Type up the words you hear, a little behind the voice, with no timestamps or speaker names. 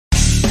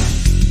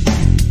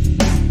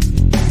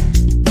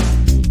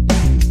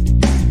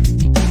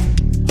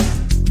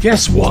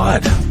Guess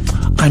what?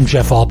 I'm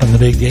Jeff Altman, the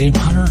Big Game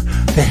Hunter,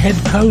 the head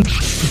coach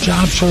for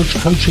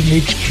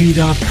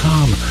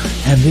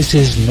JobSearchCoachingHQ.com, and this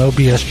is No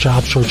BS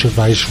Job Search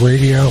Advice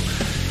Radio,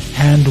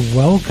 and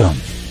welcome.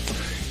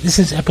 This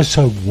is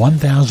episode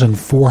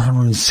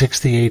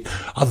 1468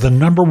 of the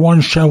number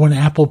one show in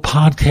Apple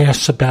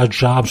Podcasts about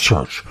job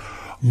search.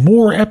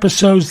 More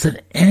episodes than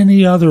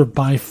any other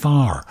by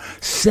far.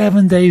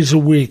 7 days a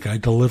week, I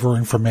deliver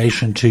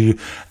information to you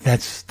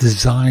that's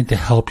designed to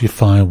help you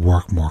find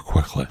work more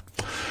quickly.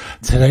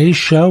 Today's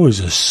show is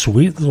a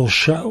sweet little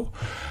show.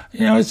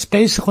 You know, it's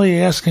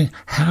basically asking,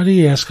 how do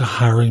you ask a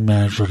hiring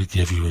manager to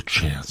give you a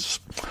chance?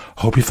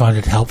 Hope you find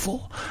it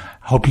helpful.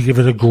 Hope you give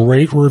it a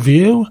great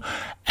review.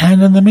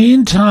 And in the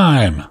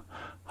meantime,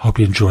 hope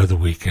you enjoy the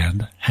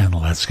weekend, and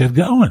let's get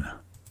going.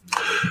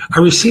 I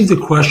received a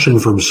question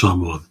from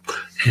someone,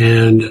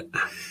 and,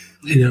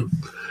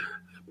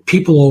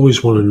 people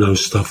always want to know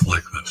stuff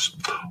like this.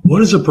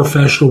 What is a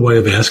professional way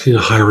of asking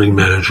a hiring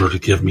manager to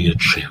give me a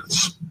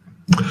chance?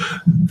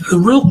 The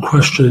real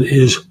question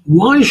is,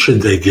 why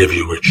should they give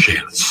you a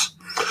chance?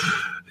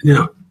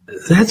 Now,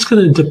 that's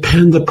going to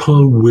depend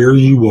upon where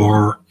you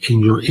are in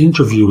your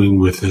interviewing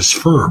with this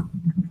firm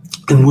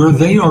and where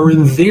they are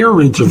in their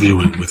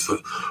interviewing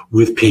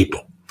with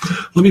people.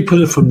 Let me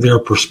put it from their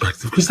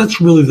perspective, because that's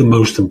really the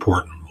most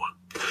important one.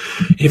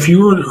 If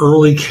you're an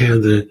early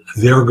candidate,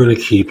 they're going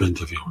to keep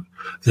interviewing.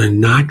 They're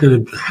not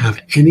going to have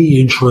any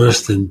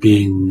interest in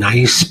being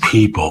nice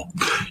people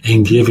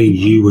and giving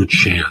you a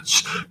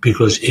chance,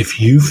 because if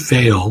you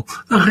fail,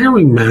 the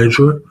hiring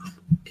manager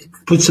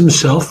puts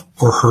himself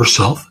or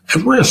herself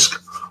at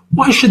risk.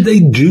 Why should they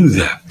do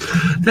that?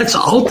 That's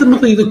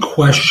ultimately the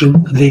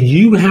question that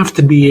you have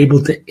to be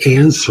able to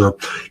answer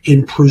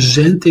in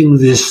presenting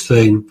this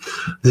thing,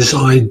 this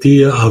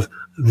idea of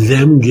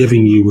them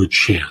giving you a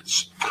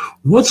chance.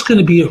 What's going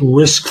to be at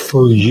risk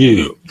for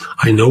you?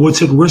 I know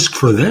what's at risk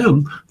for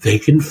them. They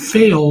can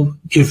fail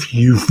if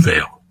you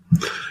fail.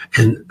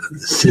 And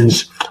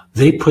since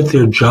they put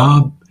their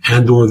job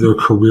and or their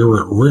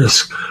career at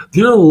risk,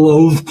 they're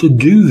loath to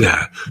do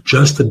that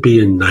just to be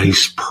a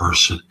nice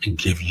person and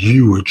give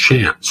you a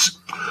chance.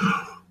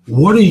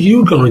 What are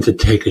you going to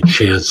take a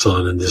chance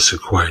on in this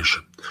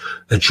equation?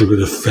 That you're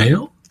going to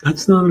fail?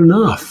 That's not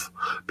enough,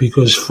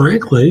 because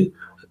frankly,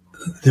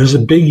 there's a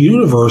big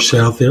universe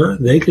out there.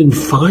 They can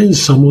find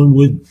someone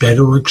with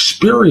better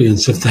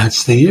experience if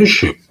that's the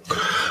issue.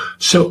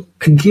 So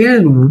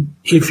again,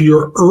 if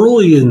you're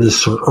early in the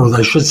search, or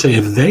I should say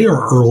if they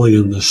are early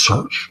in the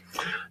search,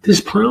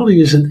 this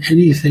probably isn't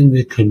anything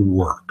that can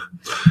work.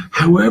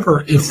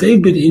 However, if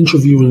they've been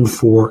interviewing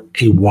for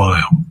a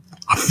while,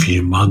 a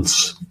few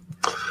months,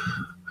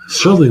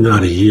 certainly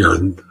not a year,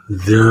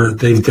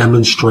 they've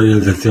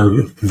demonstrated that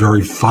they're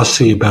very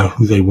fussy about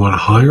who they want to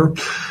hire,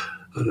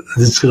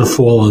 it's going to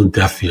fall on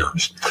deaf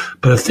ears.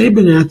 But if they've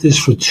been at this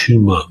for 2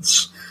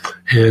 months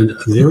and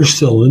they're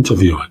still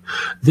interviewing,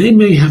 they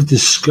may have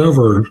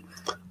discovered,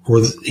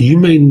 or you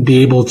may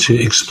be able to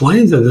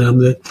explain to them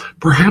that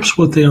perhaps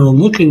what they are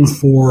looking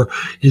for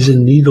is a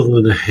needle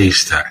in a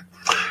haystack,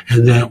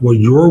 and that what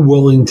you're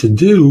willing to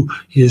do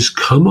is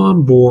come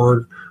on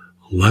board,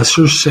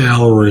 lesser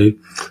salary,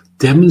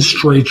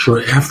 demonstrate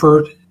your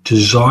effort,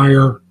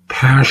 desire,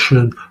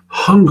 passion,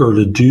 hunger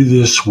to do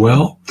this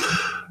well.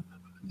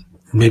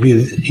 Maybe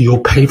you'll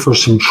pay for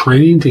some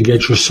training to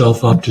get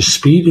yourself up to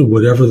speed in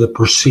whatever the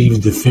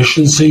perceived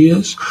deficiency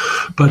is,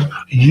 but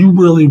you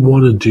really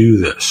want to do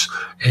this.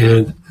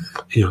 And,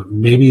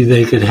 maybe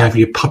they could have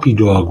you puppy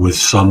dog with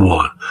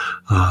someone,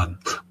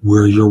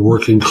 where you're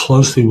working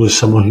closely with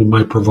someone who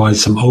might provide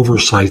some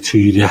oversight to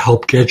you to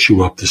help get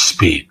you up to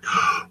speed.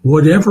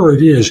 Whatever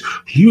it is,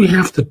 you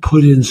have to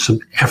put in some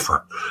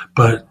effort.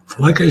 But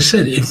like I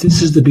said, if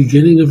this is the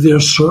beginning of their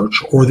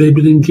search, or they've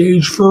been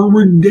engaged for a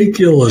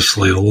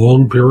ridiculously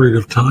long period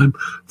of time,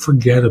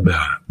 forget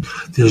about it.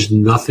 There's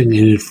nothing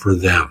in it for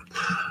them.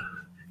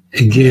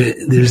 Again,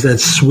 there's that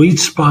sweet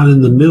spot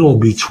in the middle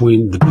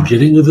between the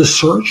beginning of the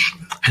search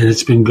and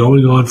it's been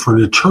going on for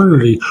an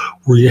eternity,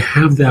 where you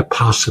have that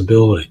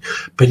possibility.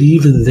 But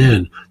even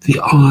then, the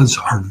odds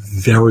are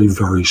very,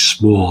 very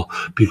small,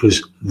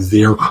 because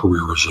their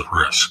career is at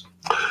risk.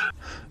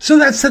 So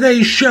that's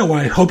today's show.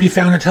 I hope you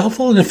found it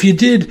helpful. And if you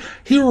did,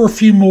 here are a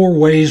few more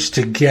ways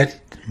to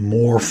get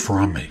more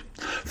from me.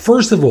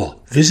 First of all,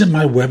 visit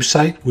my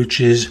website, which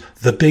is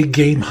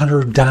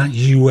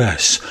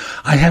thebiggamehunter.us.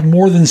 I have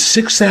more than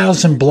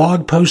 6,000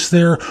 blog posts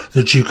there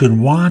that you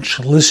can watch,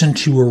 listen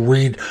to, or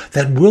read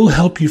that will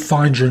help you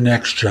find your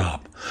next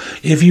job.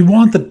 If you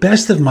want the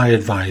best of my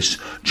advice,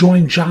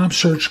 join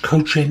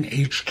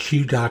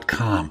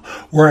JobSearchCoachingHQ.com,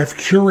 where I've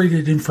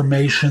curated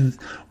information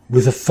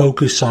with a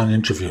focus on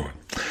interviewing.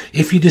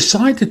 If you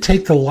decide to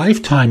take the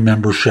lifetime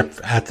membership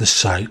at the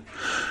site,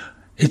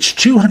 it's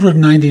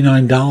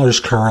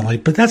 $299 currently,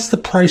 but that's the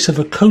price of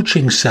a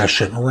coaching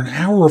session or an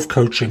hour of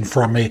coaching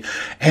from me,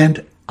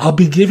 and I'll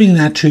be giving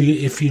that to you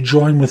if you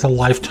join with a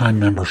lifetime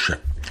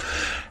membership.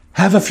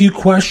 Have a few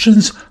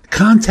questions?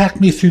 Contact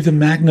me through the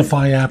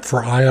Magnify app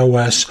for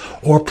iOS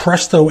or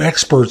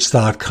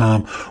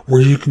PrestoExperts.com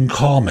where you can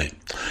call me.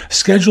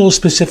 Schedule a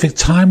specific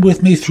time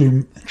with me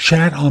through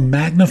chat on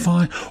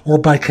Magnify or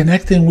by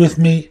connecting with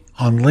me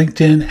on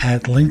LinkedIn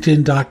at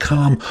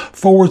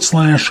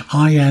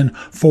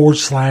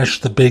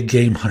linkedin.com/IN/The Big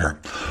Game Hunter.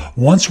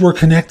 Once we're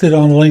connected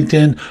on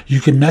LinkedIn, you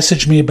can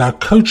message me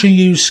about coaching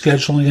you,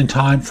 scheduling a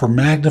time for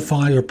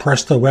Magnify or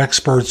Presto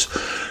Experts,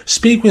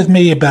 speak with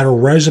me about a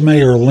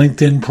resume or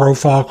LinkedIn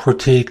profile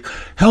critique,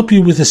 help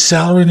you with a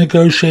salary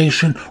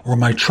negotiation or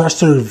my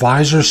trusted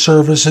advisor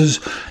services,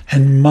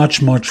 and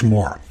much, much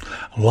more.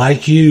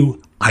 Like you,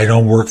 I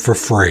don't work for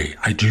free.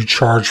 I do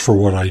charge for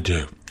what I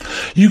do.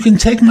 You can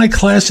take my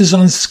classes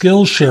on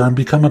Skillshare and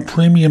become a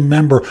premium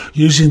member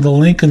using the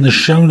link in the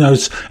show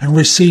notes and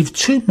receive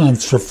 2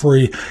 months for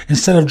free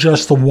instead of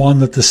just the one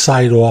that the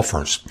site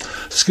offers.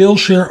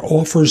 Skillshare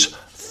offers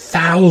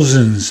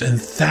thousands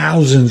and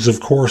thousands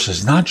of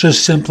courses, not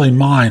just simply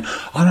mine,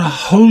 on a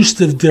host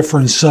of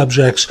different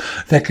subjects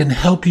that can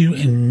help you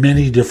in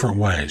many different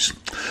ways.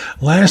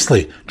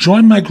 Lastly,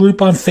 join my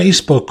group on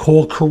Facebook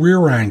called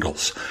Career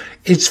Angles.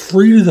 It's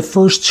free to the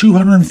first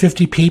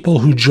 250 people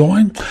who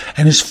join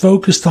and is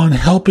focused on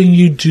helping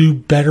you do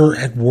better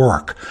at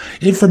work.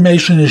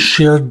 Information is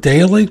shared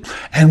daily,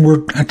 and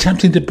we're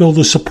attempting to build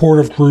a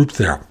supportive group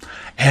there.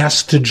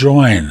 Ask to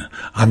join.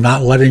 I'm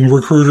not letting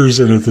recruiters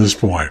in at this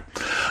point.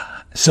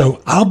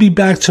 So I'll be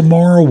back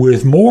tomorrow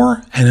with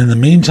more, and in the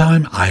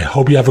meantime, I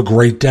hope you have a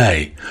great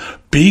day.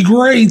 Be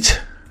great!